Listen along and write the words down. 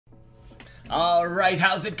Alright,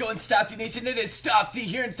 how's it going, Stopde Nation? It is Stopde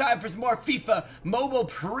here. It's time for some more FIFA Mobile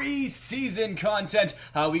pre-season content.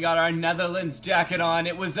 We got our Netherlands jacket on.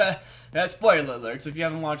 It was a spoiler alert, so if you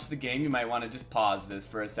haven't watched the game, you might want to just pause this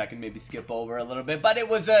for a second, maybe skip over a little bit. But it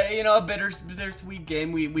was a bittersweet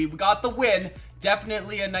game. We got the win.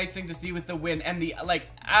 Definitely a nice thing to see with the win and the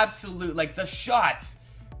the shots.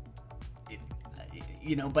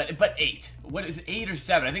 But 8. What is it, 8 or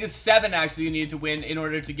 7? I think it's 7 actually you needed to win in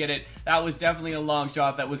order to get it. That was definitely a long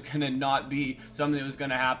shot. That was gonna not be something that was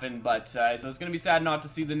gonna happen. But so it's gonna be sad not to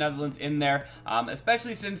see the Netherlands in there,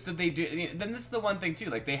 especially since that they do. Then this is the one thing too.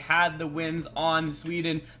 Like, they had the wins on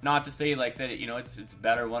Sweden. Not to say like that it's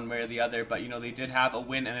better one way or the other, but they did have a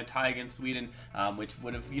win and a tie against Sweden, which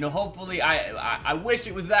would have hopefully I wish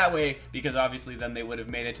it was that way, because obviously then they would have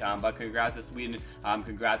made it. But congrats to Sweden.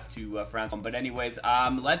 Congrats to France. But anyways,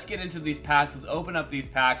 let's get into these packs. Let's open up these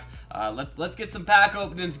packs. Let's get some pack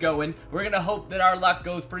openings going. We're gonna hope that our luck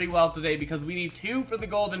goes pretty well today, because we need 2 for the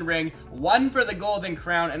golden ring, 1 for the golden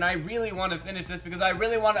crown, and I really want to finish this because I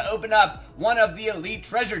really want to open up one of the elite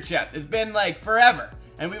treasure chests. It's been like forever,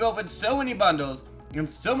 and we've opened so many bundles and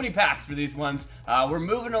so many packs for these ones. We're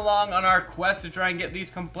moving along on our quest to try and get these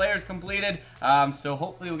players completed. So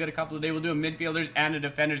hopefully we'll get a couple of days. We'll do a midfielders and a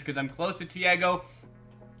defenders, because I'm close to Thiago.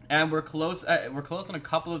 And we're close on a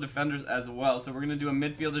couple of defenders as well. So we're gonna do a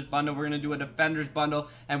midfielders bundle, we're gonna do a defenders bundle,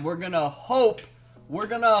 and we're gonna hope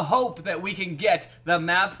that we can get the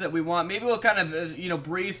maps that we want. Maybe we'll kind of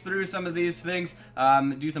breeze through some of these things,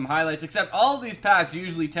 do some highlights. Except all of these packs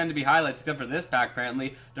usually tend to be highlights, except for this pack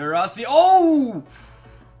apparently. De Rossi. Oh!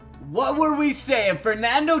 What were we saying?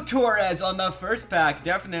 Fernando Torres on the first pack.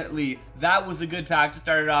 Definitely, that was a good pack to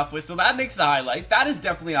start it off with. So that makes the highlight. That is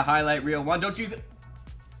definitely a highlight reel one, don't you?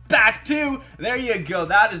 Pack 2, there you go.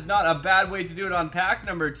 That is not a bad way to do it on pack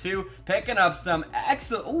number 2. Picking up some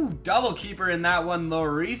excellent, ooh, double keeper in that one.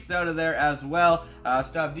 Lloris out of there as well.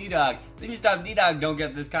 Stopde Dog. Maybe Stopde Dog don't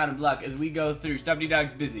get this kind of luck as we go through. Stopde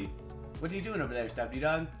Dog's busy. What are you doing over there, Stopde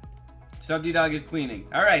Dog? Stopde Dog is cleaning.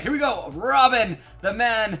 All right, here we go. Robin, the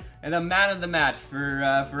man and the man of the match for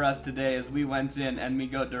us today, as we went in and we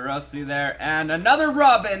go De Rossi there, and another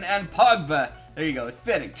Robin and Pogba. There you go. It's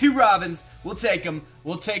fitting. 2 Robins. We'll take them.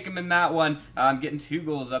 We'll take them in that one. Getting 2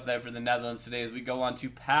 goals up there for the Netherlands today as we go on to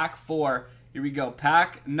pack 4. Here we go.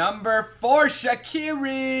 Pack number 4.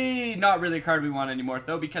 Shaqiri. Not really a card we want anymore,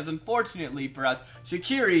 though, because unfortunately for us,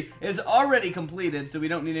 Shaqiri is already completed, so we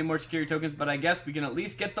don't need any more Shaqiri tokens, but I guess we can at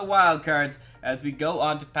least get the wild cards as we go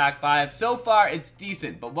on to pack 5. So far, it's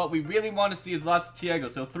decent, but what we really want to see is lots of Thiago.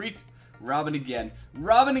 So 3... Robin again.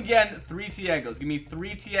 Robin again. 3 Thiagos. Give me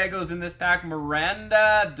 3 Thiagos in this pack.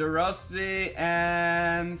 Miranda, De Rossi,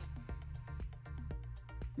 and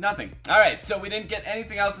nothing. Alright, so we didn't get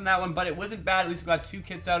anything else in that one, but it wasn't bad. At least we got 2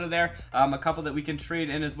 kits out of there. A couple that we can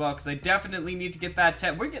trade in as well, because I definitely need to get that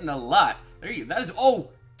 10. We're getting a lot. There you go. That is,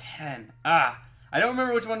 oh, 10. I don't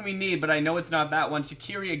remember which one we need, but I know it's not that one.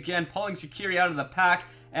 Shaqiri again, pulling Shaqiri out of the pack.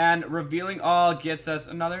 And revealing all gets us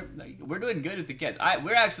another. We're doing good with the kits. I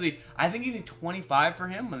think you need 25 for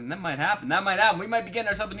him, and that might happen. That might happen. We might be getting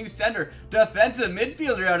ourselves a new center defensive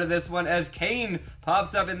midfielder out of this one, as Kane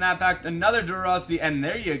pops up in that pack. Another De Rossi, and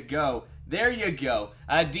there you go. There you go.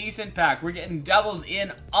 A decent pack. We're getting doubles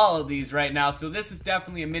in all of these right now, so this is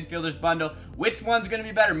definitely a midfielders bundle. Which one's going to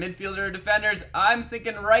be better, midfielder or defenders? I'm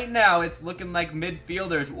thinking right now it's looking like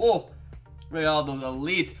midfielders. Whoa. Look at all those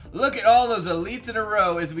elites. Look at all those elites in a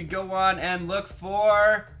row as we go on and look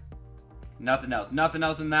for nothing else. Nothing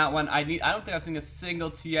else in that one. I don't think I've seen a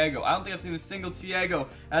single Thiago. I don't think I've seen a single Thiago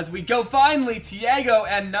as we go. Finally, Thiago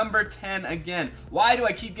and number 10 again. Why do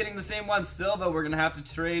I keep getting the same one? Silva. We're going to have to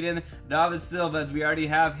trade in David Silva, as we already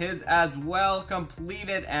have his as well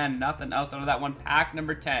completed, and nothing else out of that one. Pack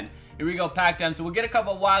number 10. Here we go, pack 10. So we'll get a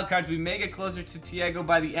couple of wild cards. We may get closer to Thiago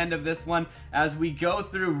by the end of this one as we go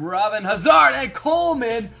through Robin, Hazard, and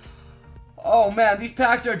Coleman. Oh man, these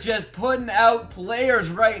packs are just putting out players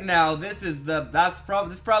right now. This is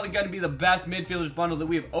probably going to be the best midfielders bundle that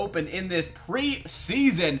we have opened in this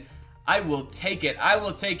pre-season. I will take it. I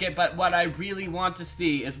will take it. But what I really want to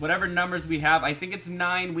see is whatever numbers we have. I think it's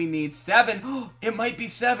 9. We need 7. It might be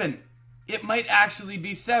 7. It might actually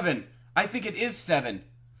be 7. I think it is 7.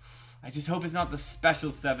 I just hope it's not the special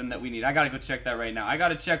 7 that we need. I gotta go check that right now. I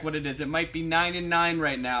gotta check what it is. It might be 9 and 9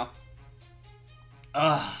 right now.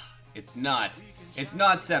 It's not. It's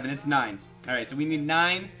not 7. It's 9. Alright, so we need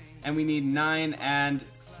 9, and we need 9 and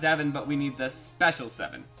 7, but we need the special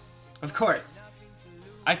 7. Of course.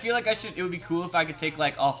 I feel like it would be cool if I could take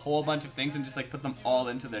like a whole bunch of things and just like put them all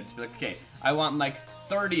into there. Just be like, okay, I want like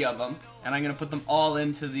 30 of them, and I'm going to put them all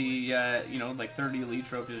into the, you know, like 30 elite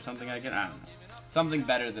trophies or something. I don't know. Something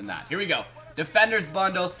better than that. Here we go. Defenders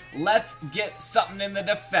bundle. Let's get something in the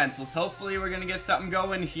defense. Hopefully we're going to get something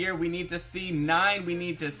going here. We need to see 9. We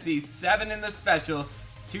need to see 7 in the special.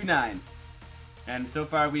 2 9s. And so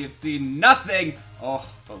far we have seen nothing. Oh,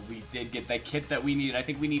 but we did get the kit that we need. I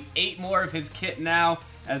think we need 8 more of his kit now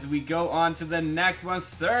as we go on to the next one.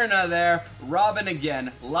 Cerna there. Robin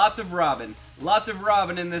again. Lots of Robin. Lots of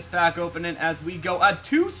Robin in this pack opening as we go on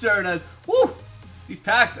 2 Cernas. Woo! These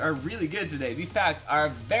packs are really good today. These packs are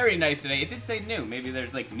very nice today. It did say new. Maybe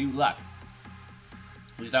there's like new luck.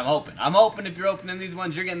 At least I'm hoping. I'm hoping if you're opening these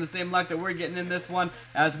ones, you're getting the same luck that we're getting in this one.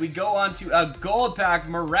 As we go on to a gold pack.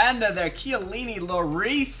 Miranda there. Chiellini,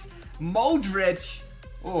 Lloris, Modric.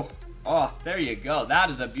 Oh, there you go. That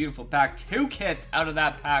is a beautiful pack. 2 kits out of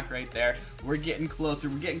that pack right there. We're getting closer.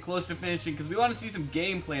 We're getting close to finishing because we want to see some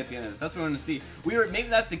gameplay at the end of this. That's what we want to see. Maybe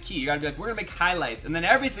that's the key. You got to be like, we're going to make highlights. And then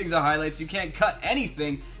everything's a highlight, so you can't cut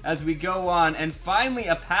anything as we go on. And finally,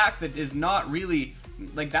 a pack that is not really,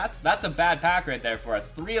 like, that's a bad pack right there for us.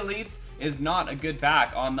 3 elites is not a good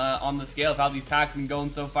pack on the scale of how these packs have been going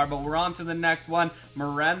so far. But we're on to the next one.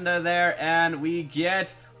 Miranda there, and we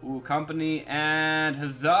get... Company and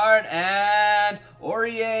Hazard and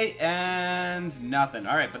Aurier and nothing.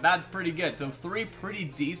 Alright, but that's pretty good. So 3 pretty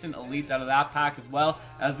decent elites out of that pack as well.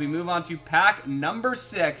 As we move on to pack number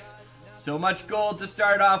 6. So much gold to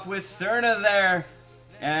start off with. Cerna there.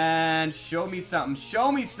 And show me something.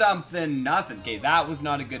 Show me something. Nothing. Okay, that was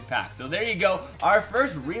not a good pack. So there you go. Our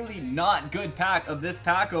first really not good pack of this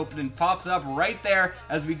pack opening pops up right there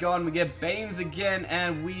as we go on. We get Baines again,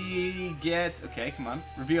 and we get... Okay, come on.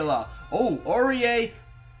 Reveal all. Oh, Aurier.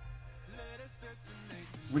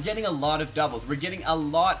 We're getting a lot of doubles. We're getting a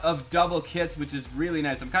lot of double kits, which is really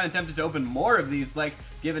nice. I'm kind of tempted to open more of these, like,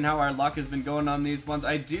 given how our luck has been going on these ones.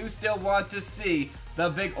 I do still want to see the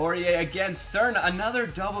big Aurier again. Cerna, another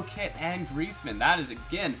double kit, and Griezmann. That is,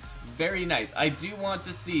 again, very nice. I do want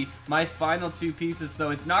to see my final 2 pieces,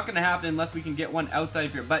 though. It's not going to happen unless we can get one outside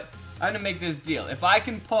of here. But I'm going to make this deal. If I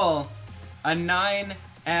can pull a 9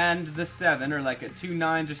 and the 7, or like a 2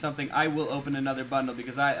 9s or something, I will open another bundle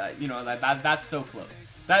because you know, that's so close.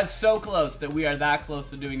 That's so close that we are that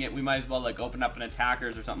close to doing it. We might as well like open up an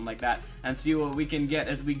attackers or something like that and see what we can get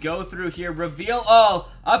as we go through here. Reveal all.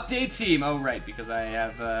 Update team. Oh, right, because I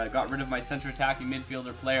have got rid of my center attacking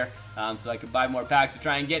midfielder player so I could buy more packs to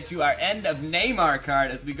try and get to our end of Neymar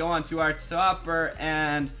card as we go on to our topper,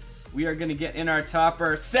 and we are going to get in our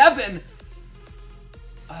topper 7.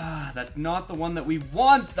 That's not the one that we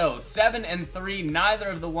want, though. 7 and 3, neither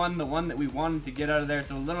of the one that we wanted to get out of there,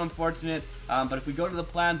 so a little unfortunate. But if we go to the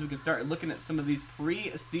plans, we can start looking at some of these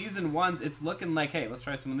pre-season ones. It's looking like, hey, let's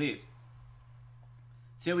try some of these.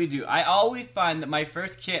 See how we do. I always find that my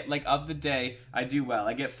first kit, like, of the day, I do well.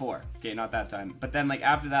 I get 4. Okay, not that time. But then, like,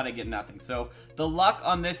 after that, I get nothing. So, the luck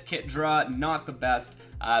on this kit draw, not the best.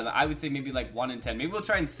 I would say maybe, like, 1 in 10. Maybe we'll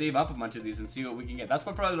try and save up a bunch of these and see what we can get. That's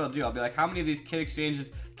probably what I'll do. I'll be like, how many of these kit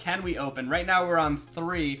exchanges can we open? Right now, we're on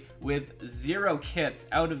 3 with 0 kits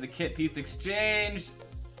out of the kit piece exchange.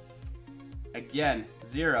 Again,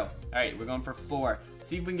 0. Alright, we're going for 4.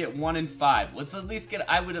 See if we can get 1 in 5. Let's at least get,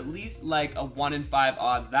 I would at least like a 1 in 5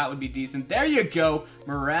 odds. That would be decent. There you go.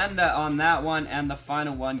 Miranda on that one. And the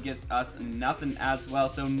final one gets us nothing as well.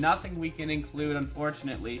 So nothing we can include,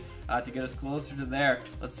 unfortunately, to get us closer to there.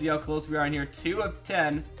 Let's see how close we are in here. 2 of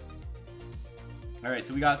 10. Alright,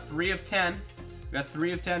 so we got 3 of 10. We got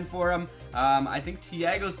 3 of 10 for him. I think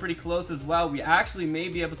Thiago's pretty close as well. We actually may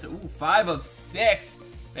be able to... Ooh, 5 of 6.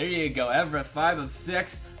 There you go, Everett, 5 of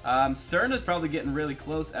 6. Cerna's probably getting really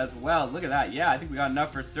close as well. Look at that. Yeah, I think we got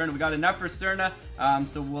enough for Cerna. We got enough for Cerna.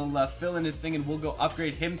 So we'll fill in his thing and we'll go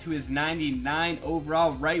upgrade him to his 99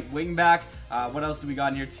 overall right wing back. What else do we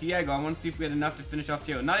got in here? Thiago. I want to see if we had enough to finish off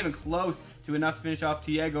Thiago. Not even close to enough to finish off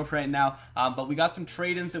Thiago right now. But we got some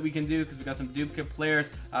trade-ins that we can do because we got some duplicate players.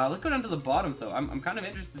 Let's go down to the bottom, though. I'm kind of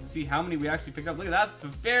interested to see how many we actually pick up. Look at that. It's a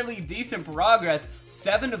fairly decent progress.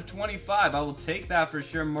 7 of 25. I will take that for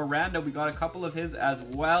sure. Miranda, we got a couple of his as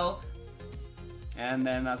well. And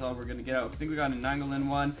then that's all we're going to get out. I think we got an Nangolan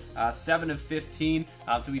one. 7 of 15.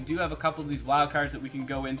 So we do have a couple of these wild cards that we can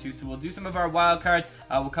go into. So we'll do some of our wild cards.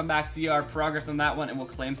 We'll come back, see our progress on that one, and we'll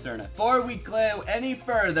claim Cerna. Before we go any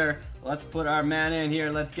further, let's put our man in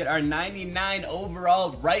here. Let's get our 99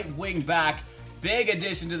 overall right wing back. Big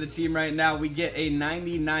addition to the team right now. We get a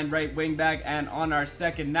 99 right wing back, and on our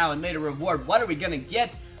second now and later reward, what are we going to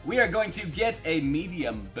get? we are going to get a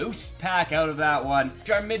medium boost pack out of that one.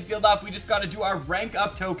 Our midfield off, we just got to do our rank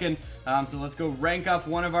up token. So let's go rank up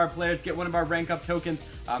one of our players, get one of our rank up tokens,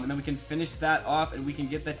 and then we can finish that off and we can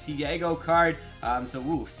get the Thiago card. It's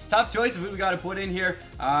a tough choice of who we got to put in here.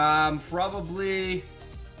 Probably,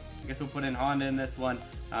 I guess we'll put in Honda in this one.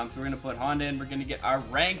 So we're going to put Honda in. We're going to get our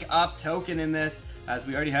rank up token in this, as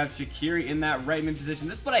we already have Shaqiri in that right mid position.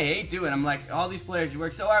 This is what I hate doing. I'm like, all these players you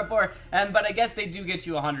work so hard for, but I guess they do get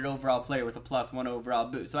you a 100 overall player with a +1 overall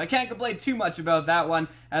boost. So I can't complain too much about that one.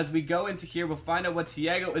 As we go into here, we'll find out what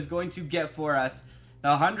Thiago is going to get for us. The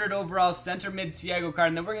 100 overall center mid Thiago card,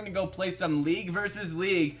 and then we're going to go play some league versus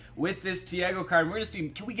league with this Thiago card. And we're going to see,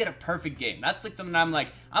 can we get a perfect game? That's like something I'm like,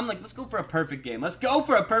 let's go for a perfect game. Let's go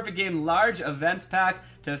for a perfect game. Large events pack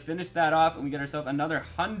to finish that off, and we get ourselves another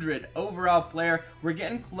 100 overall player. We're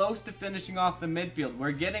getting close to finishing off the midfield.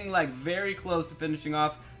 We're getting like very close to finishing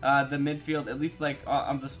off the midfield, at least like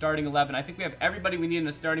on the starting 11. I think we have everybody we need in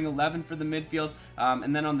a starting 11 for the midfield,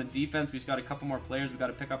 and then on the defense, we just got a couple more players we got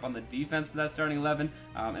to pick up on the defense for that starting 11,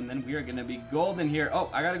 and then we are going to be golden here.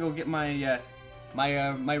 Oh, I got to go get my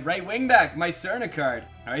my right wing back, my Cerna card.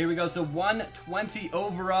 All right, here we go. So 120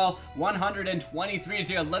 overall, 123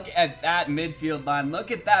 here. Look at that midfield line.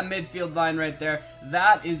 Look at that midfield line right there.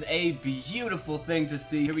 That is a beautiful thing to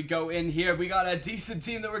see. Here we go in here. We got a decent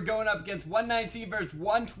team that we're going up against. 119 versus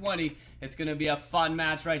 120. It's going to be a fun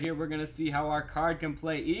match right here. We're going to see how our card can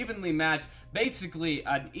play evenly matched. Basically,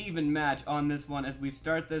 an even match on this one as we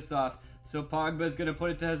start this off. So Pogba is going to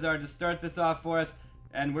put it to Hazard to start this off for us.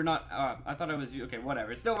 And we're not, I thought I was, okay,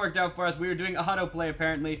 whatever. It still worked out for us. We were doing autoplay,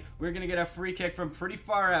 apparently. We're going to get a free kick from pretty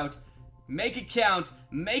far out. Make it count.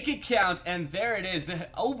 Make it count. And there it is.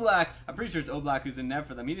 Oblak, I'm pretty sure it's Oblak who's in net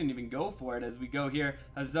for them. He didn't even go for it as we go here.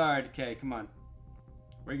 Hazard, okay, come on.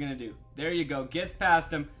 What are you going to do? There you go. Gets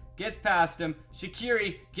past him. Gets past him.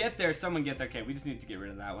 Shaqiri, get there. Someone get there. Okay, we just need to get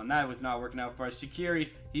rid of that one. That was not working out for us. Shaqiri,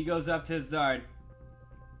 he goes up to Hazard.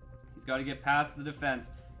 He's got to get past the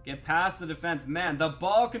defense. Get past the defense. Man, the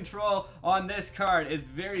ball control on this card is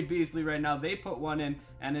very beastly right now. They put one in,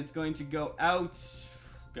 and it's going to go out.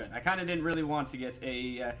 Good. I kind of didn't really want to get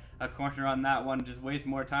a corner on that one. Just waste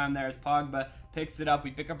more time there as Pogba picks it up. We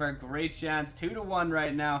pick up our great chance. 2-1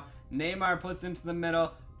 right now. Neymar puts into the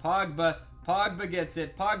middle. Pogba gets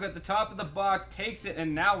it. Pogba at the top of the box takes it,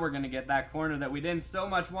 and now we're going to get that corner that we didn't so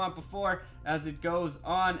much want before as it goes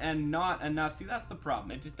on and not enough. See, that's the problem.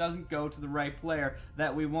 It just doesn't go to the right player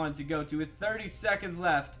that we want it to go to. With 30 seconds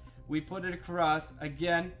left, we put it across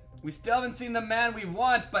again. We still haven't seen the man we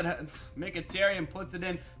want, but Mkhitaryan puts it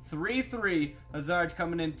in. 3-3. Hazard's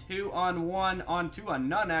coming in 2-on-1, on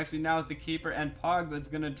 2-on-none actually now with the keeper, and Pogba's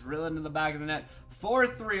going to drill into the back of the net.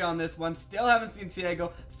 4-3 on this one. Still haven't seen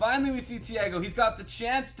Thiago. Finally we see Thiago. He's got the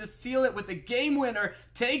chance to seal it with a game winner.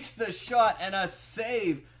 Takes the shot and a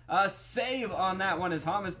save. A save on that one as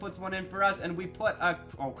Hamas puts one in for us, and we put a...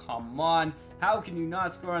 Oh, come on. How can you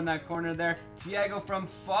not score on that corner there? Thiago from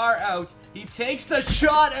far out. He takes the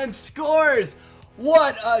shot and scores!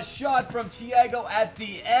 What a shot from Thiago at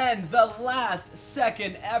the end. The last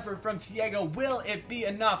second effort from Thiago. Will it be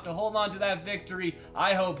enough to hold on to that victory?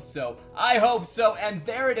 I hope so. I hope so. And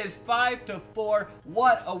there it is, 5-4.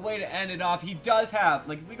 What a way to end it off. He does have,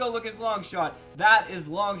 like, if we go look at his long shot, that is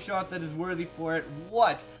long shot that is worthy for it.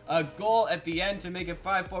 What a goal at the end to make it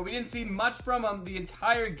 5-4. We didn't see much from him the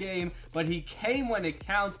entire game, but he came when it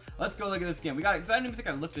counts. Let's go look at this game. We got it, because I didn't even think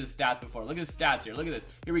I looked at his stats before. Look at his stats here. Look at this.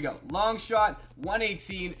 Here we go. Long shot,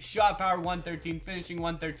 118, shot power 113, finishing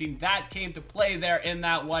 113. That came to play there in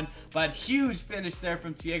that one, but huge finish there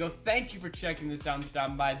from Thiago. Thank you for checking this out and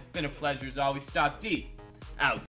stopping by. It's been a pleasure as always. Stopde out.